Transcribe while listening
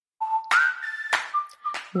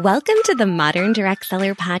Welcome to the Modern Direct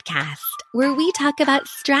Seller Podcast, where we talk about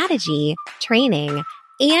strategy, training,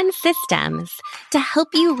 and systems to help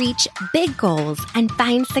you reach big goals and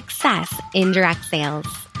find success in direct sales.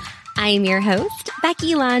 I'm your host,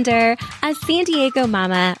 Becky Launder, a San Diego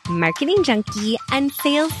mama, marketing junkie, and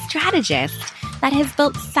sales strategist that has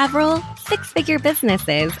built several six-figure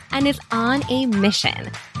businesses and is on a mission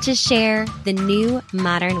to share the new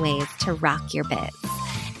modern ways to rock your biz.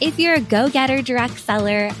 If you're a go-getter direct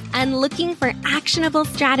seller and looking for actionable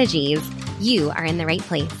strategies, you are in the right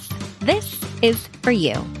place. This is for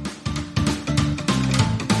you.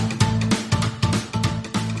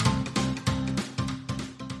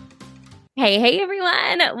 Hey,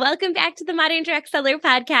 everyone. Welcome back to the Modern Direct Seller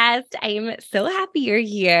Podcast. I am so happy you're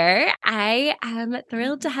here. I am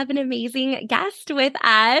thrilled to have an amazing guest with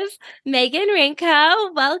us, Megan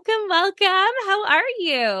Ranco. Welcome. How are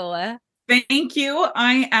you? Thank you.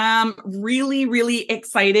 I am really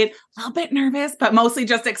excited, a little bit nervous, but mostly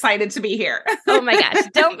just excited to be here. Oh my gosh.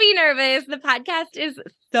 Don't be nervous. The podcast is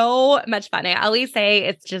so much fun. I always say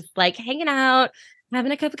it's just like hanging out,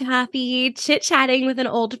 having a cup of coffee, chit-chatting with an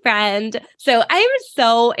old friend. So I'm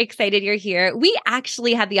so excited you're here. We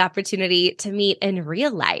actually had the opportunity to meet in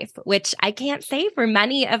real life, which I can't say for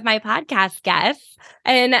many of my podcast guests.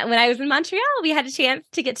 And when I was in Montreal, we had a chance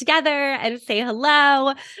to get together and say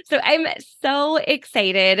hello. So I'm so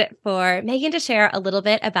excited for Megan to share a little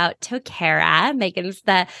bit about Tocara. Megan's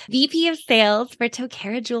the VP of Sales for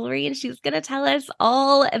Tocara Jewelry, and she's going to tell us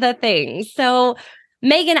all the things. So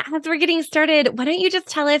Megan, as we're getting started, why don't you just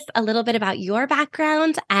tell us a little bit about your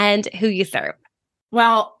background and who you serve?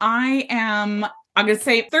 Well, I'm going to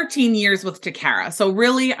say 13 years with Tocara. So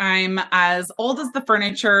really, I'm as old as the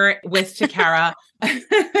furniture with Tocara.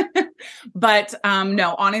 But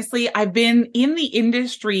no, honestly, I've been in the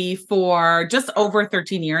industry for just over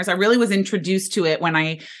 13 years. I really was introduced to it when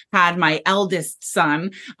I had my eldest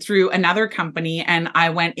son through another company. And I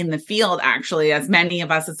went in the field, actually, as many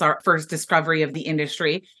of us, it's our first discovery of the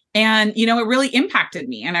industry. And, it really impacted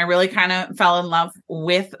me and I really kind of fell in love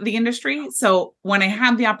with the industry. So when I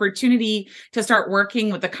had the opportunity to start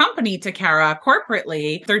working with the company Tocara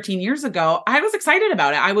corporately 13 years ago, I was excited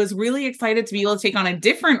about it. I was really excited to be able to take on a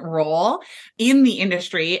different role in the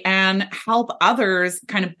industry and help others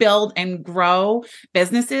kind of build and grow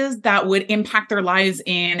businesses that would impact their lives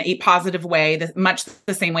in a positive way, much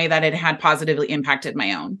the same way that it had positively impacted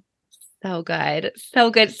my own. So good.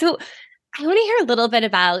 So I want to hear a little bit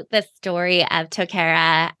about the story of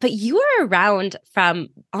Tocara, but you were around from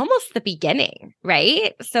almost the beginning,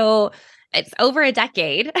 right? So it's over a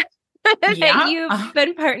decade that you've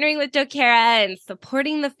been partnering with Tocara and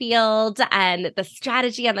supporting the field and the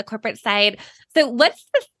strategy on the corporate side. So what's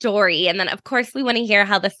the story? And then, of course, we want to hear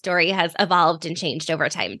how the story has evolved and changed over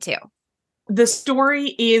time, too. The story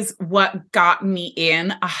is what got me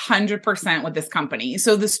in 100% with this company.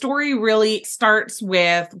 So the story really starts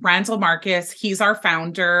with Ranco Marcus. He's our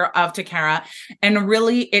founder of Tocara. And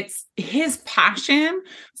really it's his passion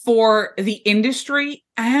for the industry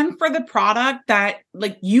and for the product that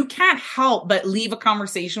you can't help but leave a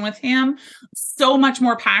conversation with him so much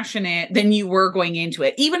more passionate than you were going into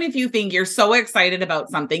it. Even if you think you're so excited about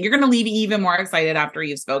something, you're going to leave even more excited after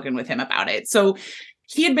you've spoken with him about it. So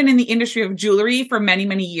he had been in the industry of jewelry for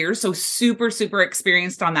many years, so super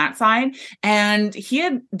experienced on that side. And he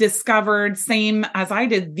had discovered, same as I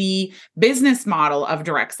did, the business model of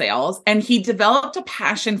direct sales. And he developed a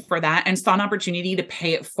passion for that and saw an opportunity to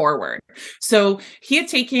pay it forward. So he had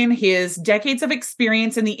taken his decades of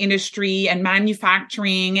experience in the industry and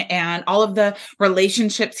manufacturing and all of the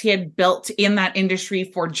relationships he had built in that industry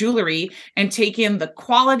for jewelry and taken the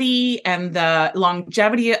quality and the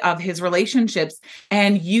longevity of his relationships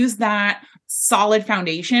and use that solid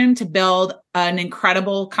foundation to build an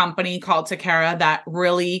incredible company called Tocara that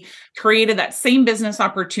really created that same business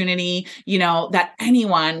opportunity, that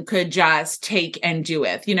anyone could just take and do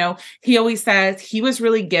it. He always says he was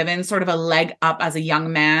really given sort of a leg up as a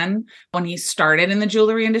young man when he started in the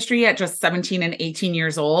jewelry industry at just 17 and 18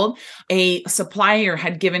 years old. A supplier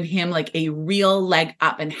had given him a real leg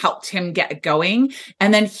up and helped him get going.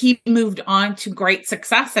 And then he moved on to great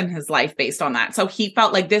success in his life based on that. So he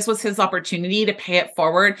felt like this was his opportunity to pay it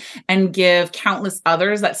forward and give countless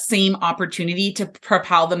others that same opportunity to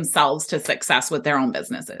propel themselves to success with their own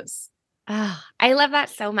businesses. Oh, I love that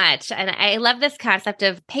so much. And I love this concept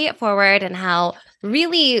of pay it forward and how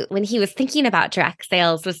really when he was thinking about direct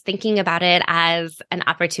sales was thinking about it as an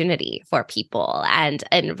opportunity for people and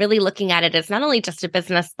really looking at it as not only just a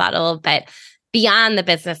business model, but beyond the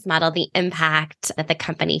business model, the impact that the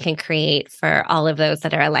company can create for all of those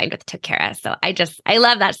that are aligned with Tocara. So I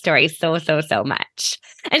love that story so, so, so much.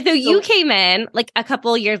 And so you came in like a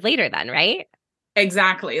couple years later then, right?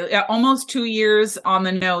 Exactly. Almost 2 years on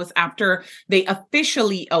the nose after they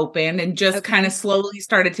officially opened and just kind of slowly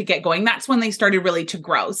started to get going. That's when they started really to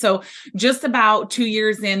grow. So just about 2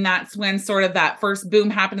 years in, that's when sort of that first boom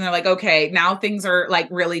happened. And they're like, okay, now things are like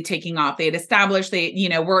really taking off. They had established,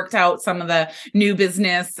 worked out some of the new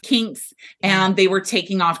business kinks and they were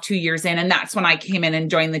taking off 2 years in. And that's when I came in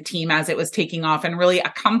and joined the team as it was taking off and really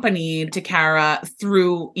accompanied Tocara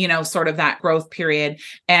through, sort of that growth period.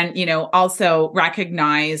 And, also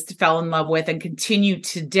recognized, fell in love with, and continue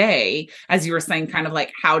today, as you were saying, kind of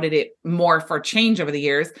like how did it morph or change over the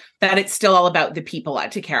years, that it's still all about the people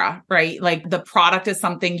at Tocara, right? Like the product is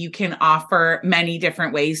something you can offer many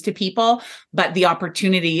different ways to people, but the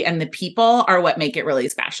opportunity and the people are what make it really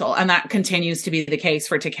special. And that continues to be the case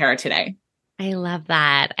for Tocara today. I love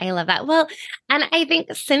that. I love that. Well, and I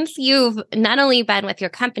think since you've not only been with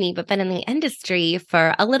your company, but been in the industry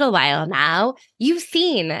for a little while now, you've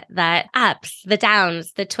seen the ups, the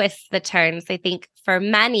downs, the twists, the turns. I think for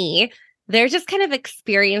many, they're just kind of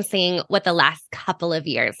experiencing what the last couple of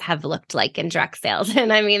years have looked like in direct sales.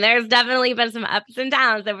 And I mean, there's definitely been some ups and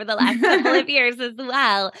downs over the last couple of years as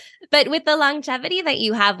well. But with the longevity that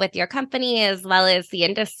you have with your company as well as the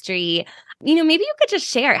industry, maybe you could just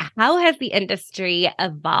share, how has the industry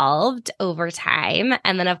evolved over time?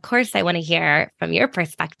 And then, of course, I want to hear from your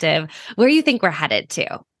perspective where you think we're headed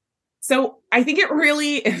to. So I think it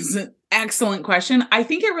really is an excellent question. I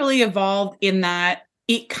think it really evolved in that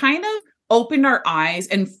it kind of opened our eyes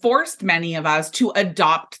and forced many of us to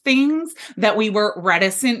adopt things that we were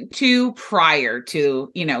reticent to prior to,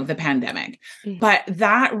 the pandemic. Mm-hmm. But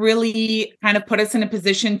that really kind of put us in a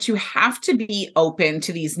position to have to be open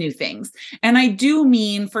to these new things. And I do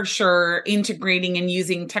mean for sure integrating and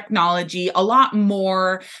using technology a lot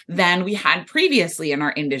more than we had previously in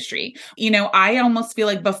our industry. I almost feel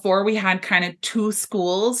like before we had kind of two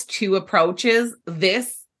schools, two approaches,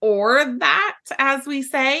 this or that, as we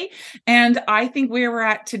say. And I think where we're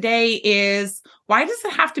at today is, why does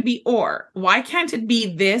it have to be or? Why can't it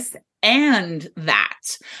be this and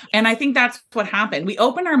that? And I think that's what happened. We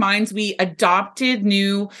opened our minds. We adopted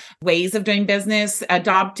new ways of doing business,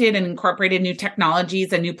 adopted and incorporated new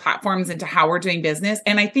technologies and new platforms into how we're doing business.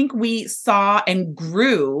 And I think we saw and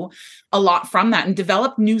grew a lot from that and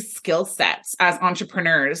developed new skill sets as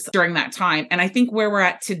entrepreneurs during that time. And I think where we're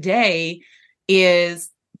at today is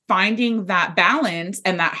finding that balance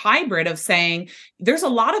and that hybrid of saying there's a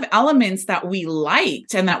lot of elements that we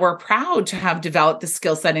liked and that we're proud to have developed the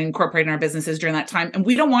skill set and incorporated in our businesses during that time. And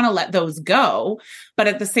we don't want to let those go. But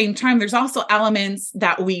at the same time, there's also elements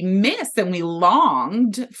that we missed and we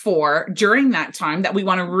longed for during that time that we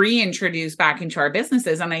want to reintroduce back into our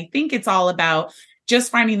businesses. And I think it's all about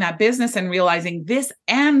just finding that business and realizing this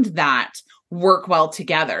and that work well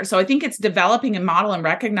together. So I think it's developing a model and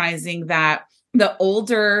recognizing that the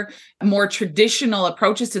older, more traditional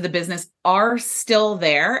approaches to the business are still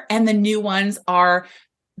there, and the new ones are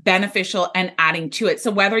beneficial and adding to it.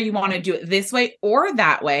 So whether you want to do it this way, or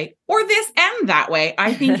this and that way,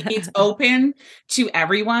 I think it's open to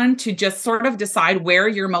everyone to just sort of decide where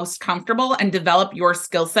you're most comfortable and develop your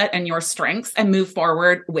skill set and your strengths and move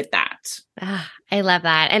forward with that. I love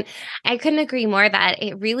that. And I couldn't agree more that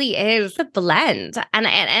it really is a blend. And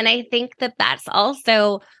I think that that's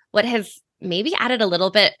also what has maybe added a little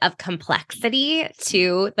bit of complexity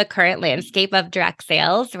to the current landscape of direct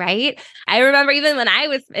sales, right? I remember even when I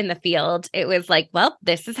was in the field, it was like, well,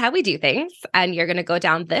 this is how we do things. And you're going to go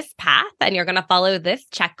down this path and you're going to follow this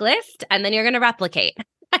checklist and then you're going to replicate.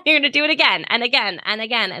 You're going to do it again and again and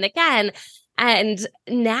again and again. And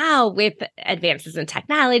now with advances in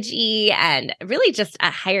technology and really just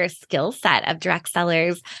a higher skill set of direct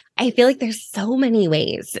sellers, I feel like there's so many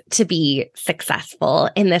ways to be successful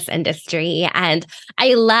in this industry. And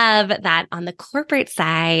I love that on the corporate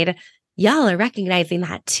side, y'all are recognizing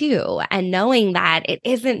that too. And knowing that it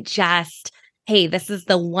isn't just, hey, this is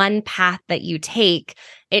the one path that you take.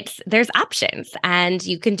 There's options and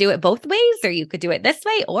you can do it both ways, or you could do it this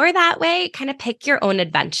way or that way. Kind of pick your own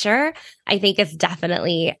adventure. I think is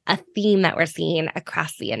definitely a theme that we're seeing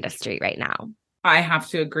across the industry right now. I have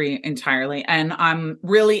to agree entirely. And I'm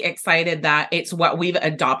really excited that it's what we've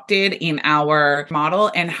adopted in our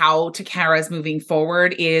model, and how Tocara is moving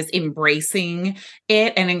forward is embracing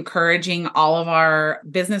it and encouraging all of our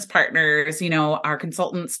business partners, our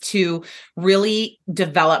consultants, to really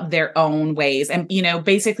develop their own ways and,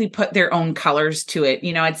 basically put their own colors to it.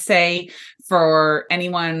 I'd say for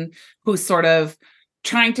anyone who's sort of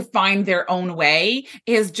trying to find their own way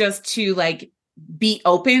is just to like be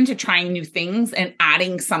open to trying new things and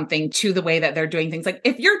adding something to the way that they're doing things. Like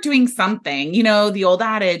if you're doing something, you know, the old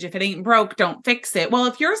adage, if it ain't broke, don't fix it. Well,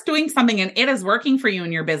 if you're doing something and it is working for you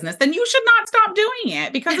in your business, then you should not stop doing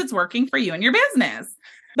it because it's working for you in your business.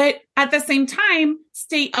 But at the same time,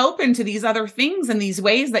 stay open to these other things and these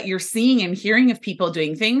ways that you're seeing and hearing of people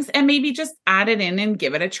doing things, and maybe just add it in and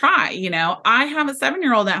give it a try. You know, I have a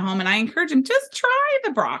 7-year-old at home and I encourage him, just try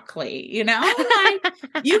the broccoli, you know, like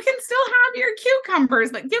you can still have your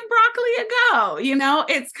cucumbers, but give broccoli a go. You know,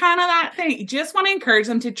 it's kind of that thing. You just want to encourage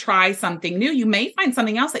them to try something new. You may find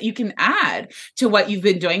something else that you can add to what you've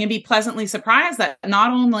been doing and be pleasantly surprised that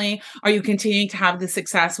not only are you continuing to have the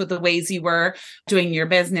success with the ways you were doing your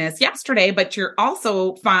business yesterday, but you're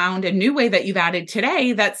also found a new way that you've added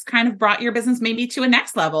today that's kind of brought your business maybe to a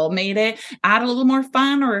next level, made it add a little more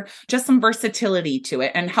fun or just some versatility to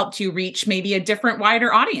it and helped you reach maybe a different,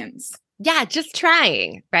 wider audience. Yeah, just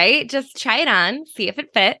trying, right? Just try it on, see if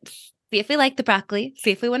it fits, see if we like the broccoli,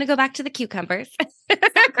 see if we want to go back to the cucumbers.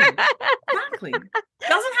 Exactly. Doesn't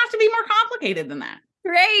have to be more complicated than that.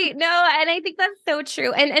 Right. No, and I think that's so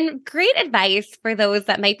true. And great advice for those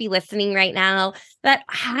that might be listening right now that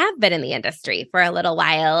have been in the industry for a little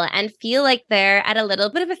while and feel like they're at a little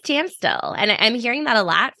bit of a standstill. And I'm hearing that a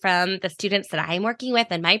lot from the students that I'm working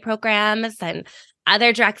with in my programs and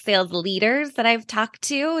other direct sales leaders that I've talked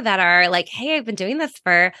to that are like, hey, I've been doing this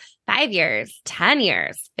for 5 years, 10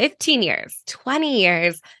 years, 15 years, 20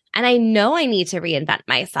 years. And I know I need to reinvent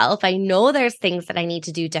myself. I know there's things that I need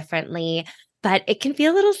to do differently. But it can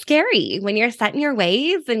feel a little scary when you're set in your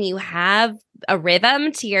ways and you have a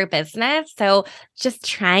rhythm to your business. So just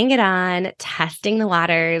trying it on, testing the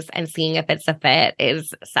waters and seeing if it's a fit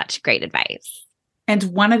is such great advice. And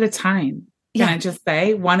one at a time. Can I just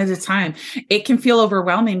say one at a time? It can feel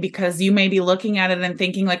overwhelming because you may be looking at it and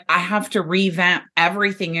thinking like, I have to revamp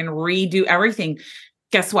everything and redo everything.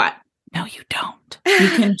 Guess what? No, you don't. You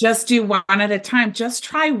can just do one at a time. Just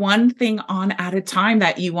try one thing on at a time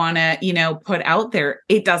that you want to, you know, put out there.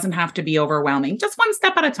 It doesn't have to be overwhelming. Just one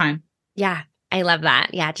step at a time. Yeah, I love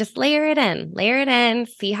that. Yeah, just layer it in,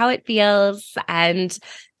 see how it feels. And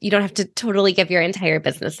you don't have to totally give your entire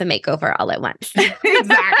business a makeover all at once.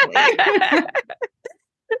 Exactly.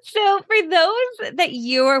 So for those that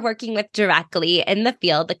you are working with directly in the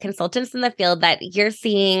field, the consultants in the field that you're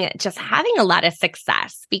seeing just having a lot of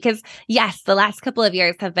success, because yes, the last couple of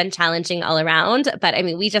years have been challenging all around. But I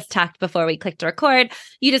mean, we just talked before we clicked record.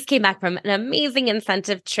 You just came back from an amazing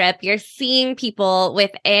incentive trip. You're seeing people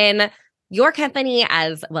within your company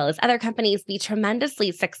as well as other companies be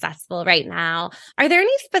tremendously successful right now. Are there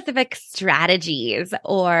any specific strategies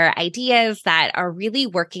or ideas that are really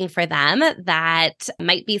working for them that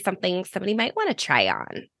might be something somebody might want to try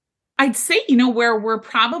on? I'd say, you know, where we're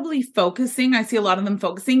probably focusing, I see a lot of them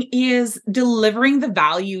focusing, is delivering the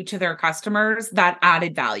value to their customers, that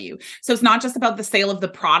added value. So it's not just about the sale of the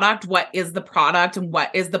product. What is the product and what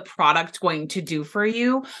is the product going to do for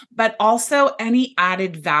you? But also any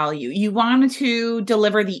added value. You want to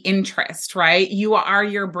deliver the interest, right? You are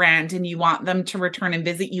your brand and you want them to return and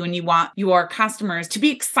visit you, and you want your customers to be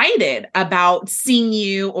excited about seeing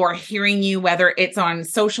you or hearing you, whether it's on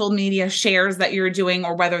social media shares that you're doing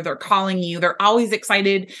or whether they're calling you. They're always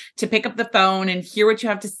excited to pick up the phone and hear what you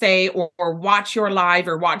have to say, or watch your live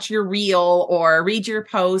or watch your reel or read your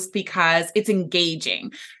post because it's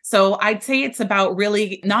engaging. So I'd say it's about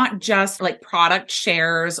really not just like product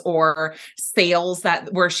shares or sales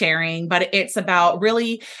that we're sharing, but it's about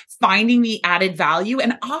really finding the added value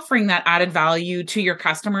and offering that added value to your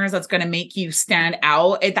customers that's going to make you stand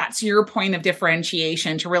out. That's your point of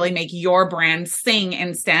differentiation to really make your brand sing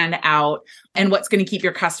and stand out, and what's going to keep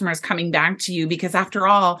your customers coming back to you, because after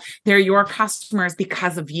all, they're your customers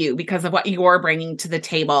because of you, because of what you're bringing to the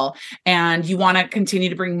table. And you want to continue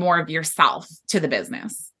to bring more of yourself to the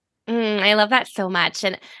business. I love that so much.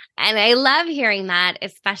 And I love hearing that,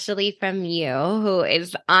 especially from you, who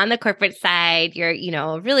is on the corporate side. You're, you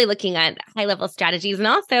know, really looking at high level strategies and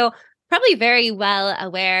also probably very well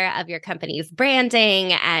aware of your company's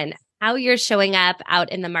branding and how you're showing up out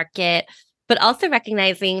in the market, but also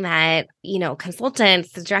recognizing that, you know,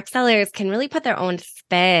 consultants, direct sellers can really put their own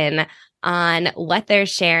spin on what they're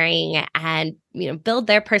sharing and, you know, build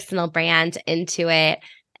their personal brand into it,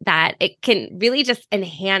 that it can really just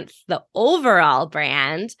enhance the overall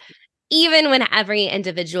brand even when every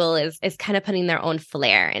individual is kind of putting their own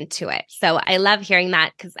flair into it. So I love hearing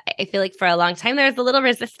that because I feel like for a long time, there was a little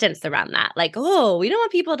resistance around that. Like, oh, we don't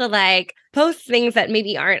want people to like post things that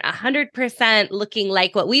maybe aren't 100% looking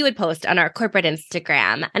like what we would post on our corporate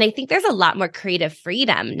Instagram. And I think there's a lot more creative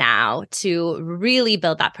freedom now to really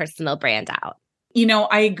build that personal brand out.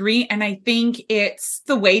 I agree. And I think it's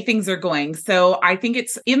the way things are going. So I think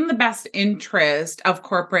it's in the best interest of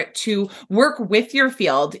corporate to work with your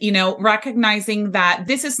field, recognizing that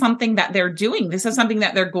this is something that they're doing. This is something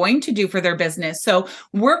that they're going to do for their business. So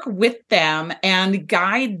work with them and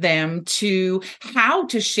guide them to how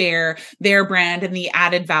to share their brand and the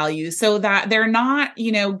added value so that they're not,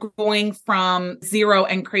 going from zero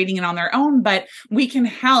and creating it on their own, but we can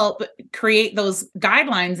help create those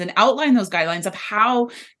guidelines and outline those guidelines of how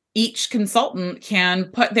each consultant can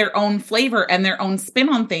put their own flavor and their own spin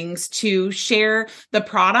on things to share the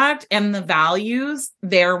product and the values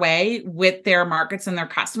their way with their markets and their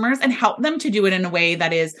customers and help them to do it in a way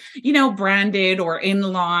that is, branded or in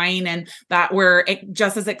line and that we're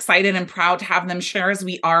just as excited and proud to have them share as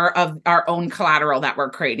we are of our own collateral that we're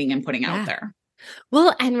creating and putting out there.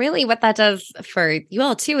 Well, and really what that does for you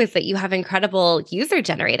all too is that you have incredible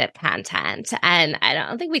user-generated content. And I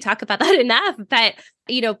don't think we talk about that enough, but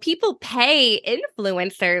people pay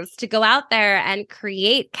influencers to go out there and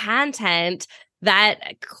create content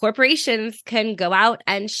that corporations can go out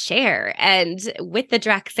and share. And with the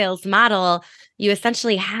direct sales model, you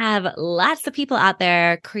essentially have lots of people out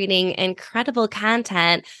there creating incredible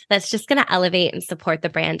content that's just going to elevate and support the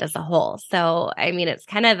brand as a whole. So, I mean, it's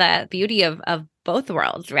kind of the beauty of both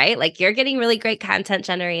worlds, right? Like you're getting really great content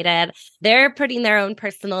generated. They're putting their own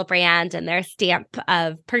personal brand and their stamp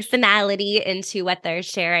of personality into what they're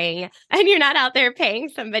sharing. And you're not out there paying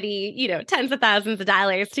somebody, tens of thousands of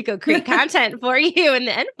dollars to go create content for you in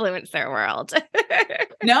the influencer world.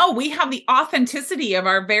 No, we have the authenticity of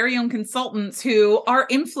our very own consultants who are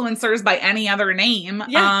influencers by any other name,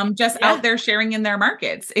 out there sharing in their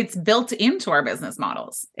markets. It's built into our business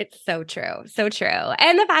models. It's so true. So true.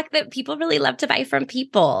 And the fact that people really love to buy from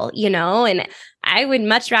people, and I would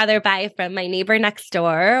much rather buy from my neighbor next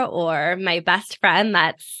door or my best friend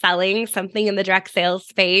that's selling something in the direct sales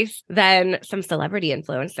space than some celebrity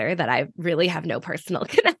influencer that I really have no personal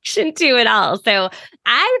connection to at all. So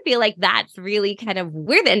I feel like that's really kind of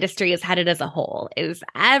where the industry is headed as a whole, is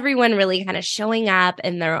everyone really kind of showing up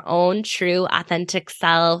in their own true, authentic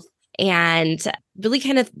self and really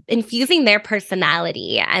kind of infusing their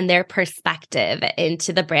personality and their perspective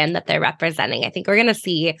into the brand that they're representing. I think we're going to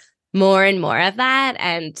see more and more of that.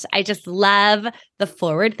 And I just love the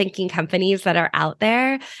forward-thinking companies that are out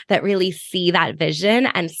there that really see that vision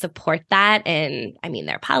and support that in,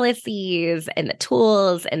 their policies and the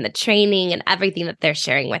tools and the training and everything that they're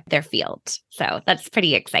sharing with their field. So that's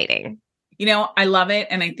pretty exciting. I love it.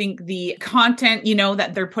 And I think the content,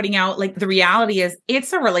 that they're putting out, like the reality is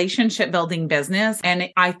it's a relationship building business. And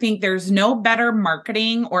I think there's no better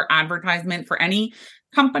marketing or advertisement for any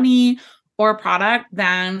company or product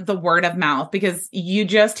than the word of mouth, because you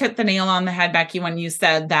just hit the nail on the head, Becky, when you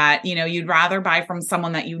said that, you'd rather buy from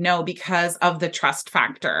someone that because of the trust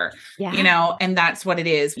factor, and that's what it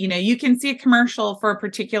is. You can see a commercial for a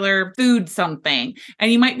particular food something,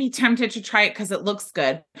 and you might be tempted to try it because it looks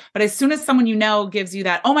good. But as soon as someone gives you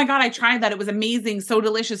that, oh my God, I tried that, it was amazing, so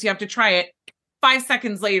delicious, you have to try it. 5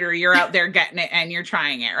 seconds later, you're out there getting it and you're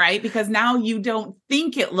trying it, right? Because now you don't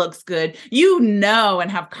think it looks good.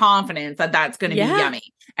 And have confidence that that's going to be yummy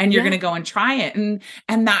and you're going to go and try it.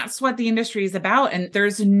 And that's what the industry is about. And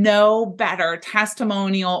there's no better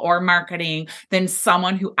testimonial or marketing than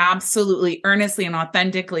someone who absolutely earnestly and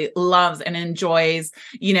authentically loves and enjoys,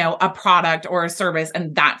 a product or a service.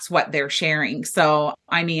 And that's what they're sharing. So,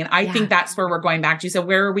 I think that's where we're going back to. So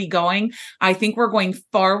where are we going? I think we're going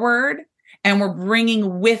forward. And we're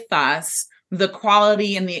bringing with us the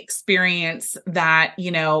quality and the experience that,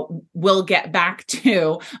 we'll get back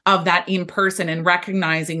to of that in person, and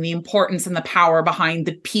recognizing the importance and the power behind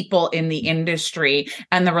the people in the industry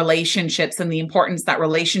and the relationships and the importance that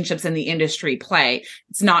relationships in the industry play.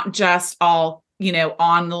 It's not just all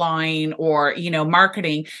online or,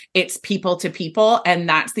 marketing, it's people to people. And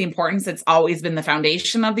that's the importance. It's always been the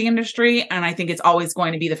foundation of the industry. And I think it's always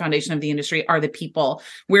going to be the foundation of the industry are the people.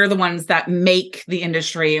 We're the ones that make the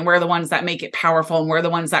industry, and we're the ones that make it powerful, and we're the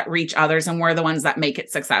ones that reach others, and we're the ones that make it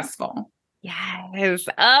successful. Yes.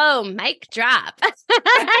 Oh, mic drop.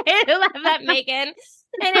 I love that, Megan.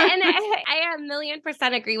 And I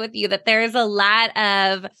 1,000,000% agree with you that there's a lot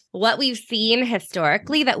of what we've seen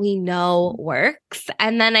historically that we know works.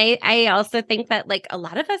 And then I also think that like a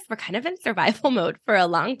lot of us were kind of in survival mode for a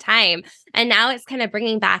long time. And now it's kind of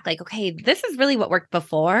bringing back like, okay, this is really what worked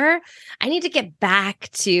before. I need to get back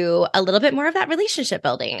to a little bit more of that relationship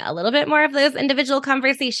building, a little bit more of those individual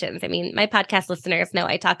conversations. I mean, my podcast listeners know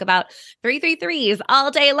I talk about 333s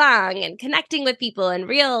all day long and connecting with people and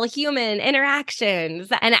real human interactions.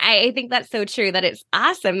 And I think that's so true that it's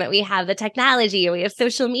awesome that we have the technology and we have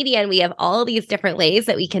social media and we have all these different ways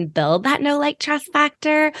that we can build that know, like, trust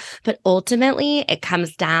factor. But ultimately, it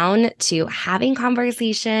comes down to having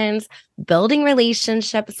conversations, building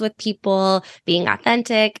relationships with people, being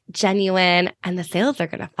authentic, genuine, and the sales are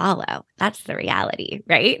going to follow. That's the reality,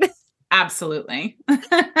 right? Absolutely.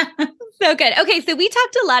 So good. Okay, so we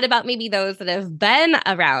talked a lot about maybe those that have been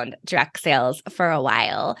around direct sales for a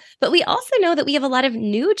while, but we also know that we have a lot of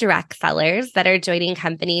new direct sellers that are joining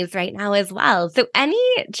companies right now as well. So any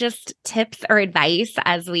just tips or advice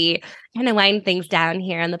as we kind of wind things down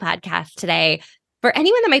here on the podcast today for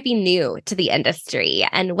anyone that might be new to the industry,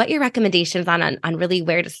 and what your recommendations on really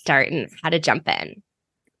where to start and how to jump in?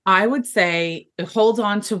 I would say hold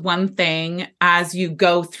on to one thing as you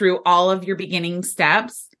go through all of your beginning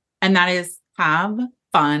steps, and that is have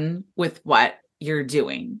fun with what you're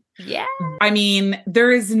doing. Yeah. I mean,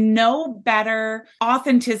 there is no better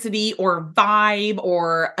authenticity or vibe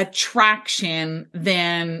or attraction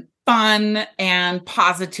than fun and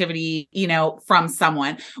positivity, from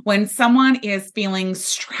someone. When someone is feeling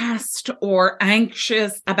stressed or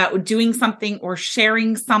anxious about doing something or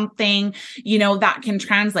sharing something, that can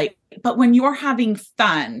translate. But when you're having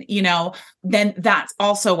fun, then that's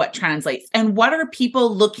also what translates. And what are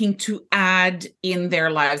people looking to add in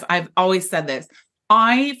their lives? I've always said this.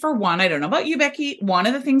 For one, I don't know about you, Becky, one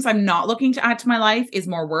of the things I'm not looking to add to my life is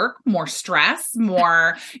more work, more stress,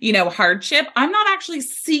 more, hardship. I'm not actually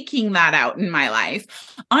seeking that out in my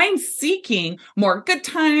life. I'm seeking more good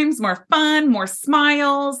times, more fun, more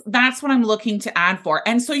smiles. That's what I'm looking to add for.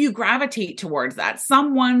 And so you gravitate towards that.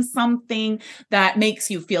 Something that makes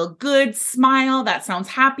you feel good, smile, that sounds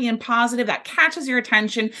happy and positive, that catches your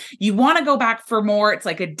attention. You want to go back for more. It's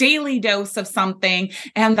like a daily dose of something.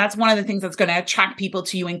 And that's one of the things that's going to attract people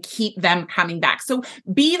to you and keep them coming back. So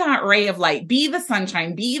be that ray of light, be the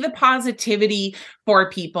sunshine, be the positivity for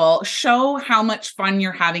people. Show how much fun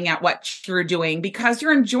you're having at what you're doing because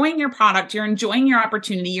you're enjoying your product, you're enjoying your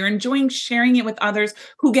opportunity, you're enjoying sharing it with others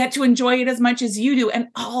who get to enjoy it as much as you do. And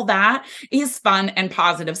all that is fun and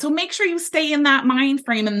positive. So make sure you stay in that mind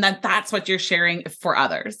frame and that's what you're sharing for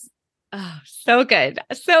others. Oh, so good.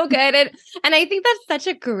 So good. And I think that's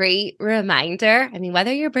such a great reminder. I mean,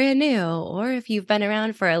 whether you're brand new or if you've been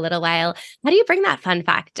around for a little while, how do you bring that fun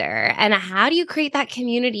factor? And how do you create that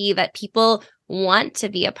community that people want to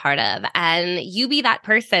be a part of? And you be that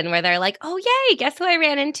person where they're like, oh, yay, guess who I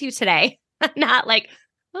ran into today? Not like,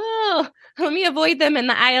 oh, let me avoid them in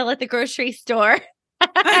the aisle at the grocery store.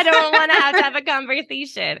 I don't want to have a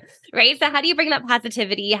conversation, right? So how do you bring that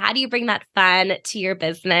positivity? How do you bring that fun to your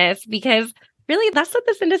business? Because really, that's what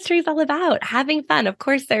this industry is all about, having fun. Of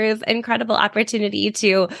course, there is incredible opportunity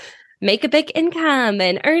to make a big income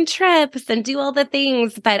and earn trips and do all the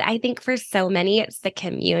things. But I think for so many, it's the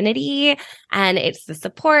community and it's the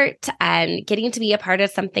support and getting to be a part of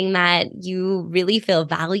something that you really feel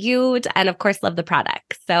valued and, of course, love the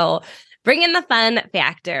product. So bring in the fun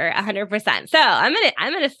factor 100%. So I'm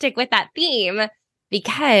going to stick with that theme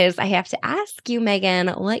because I have to ask you, Megan,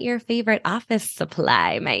 what your favorite office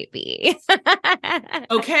supply might be.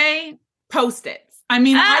 Okay. Post-its. I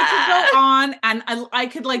mean, I could go on and I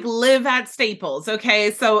could like live at Staples.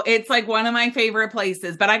 Okay. So it's like one of my favorite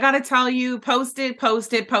places, but I got to tell you,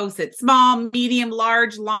 post-it. Small, medium,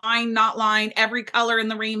 large, line, not line, every color in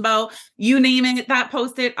the rainbow, you name it, that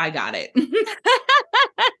post-it, I got it.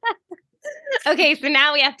 Okay, so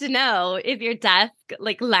now we have to know, is your desk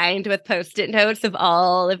like lined with Post-it notes of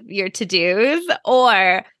all of your to-dos,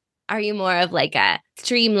 or are you more of like a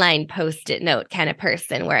streamlined Post-it note kind of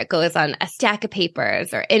person where it goes on a stack of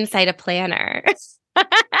papers or inside a planner?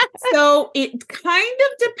 So it kind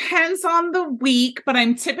of depends on the week, but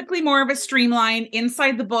I'm typically more of a streamline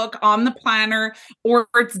inside the book on the planner, or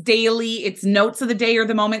it's daily, it's notes of the day or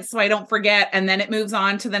the moment so I don't forget. And then it moves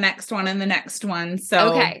on to the next one and the next one.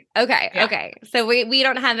 So Okay. So we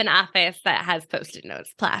don't have an office that has Post-it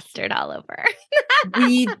notes plastered all over.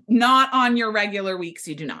 We not on your regular weeks,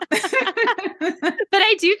 you do not. But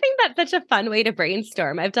I do think that's such a fun way to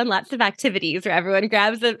brainstorm. I've done lots of activities where everyone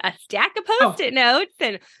grabs a stack of Post-it notes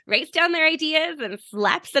and writes down their ideas and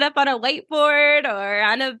slaps it up on a whiteboard or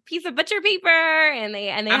on a piece of butcher paper, and they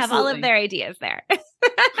have all of their ideas there.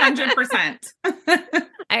 100%. All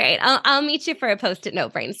right, I'll meet you for a Post-it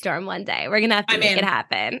note brainstorm one day. We're gonna have to make it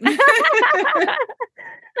happen.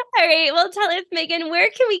 All right, well, tell us, Megan, where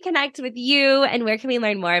can we connect with you and where can we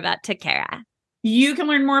learn more about Tocara? You can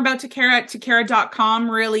learn more about Tocara at tocara.com.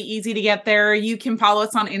 Really easy to get there. You can follow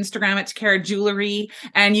us on Instagram at Tocara Jewelry,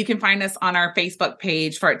 and you can find us on our Facebook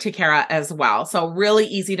page for Tocara as well. So really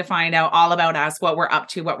easy to find out all about us, what we're up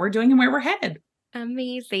to, what we're doing, and where we're headed.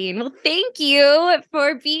 Amazing. Well, thank you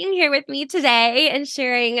for being here with me today and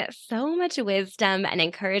sharing so much wisdom and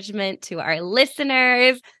encouragement to our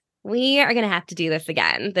listeners. We are going to have to do this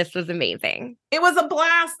again. This was amazing. It was a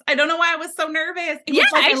blast. I don't know why I was so nervous.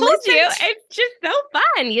 I told you. It's just so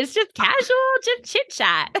fun. It's just casual, just chit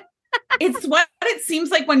chat. It's what it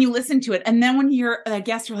seems like when you listen to it. And then when you're a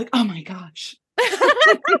guest, you're like, oh my gosh.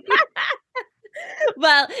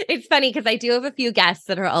 Well, it's funny because I do have a few guests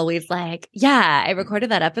that are always like, yeah, I recorded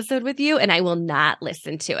that episode with you and I will not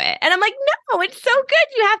listen to it. And I'm like, no, it's so good.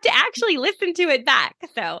 You have to actually listen to it back.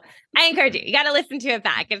 So I encourage you. You got to listen to it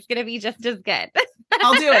back. It's going to be just as good.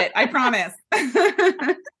 I'll do it. I promise. All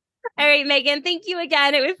right, Megan, thank you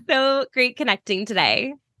again. It was so great connecting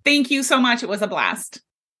today. Thank you so much. It was a blast.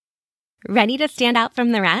 Ready to stand out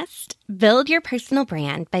from the rest? Build your personal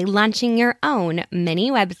brand by launching your own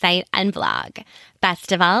mini website and blog.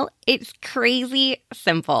 Best of all, it's crazy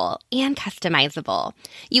simple and customizable.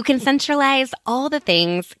 You can centralize all the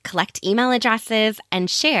things, collect email addresses, and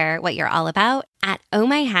share what you're all about at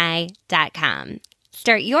ohmyhigh.com.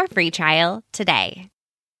 Start your free trial today.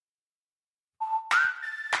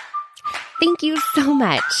 Thank you so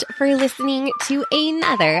much for listening to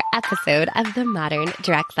another episode of the Modern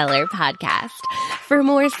Direct Seller Podcast. For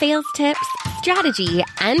more sales tips, strategy,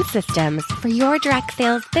 and systems for your direct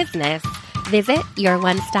sales business, visit your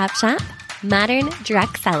one-stop shop,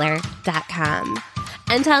 moderndirectseller.com.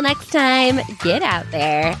 Until next time, get out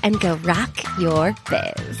there and go rock your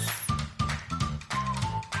biz.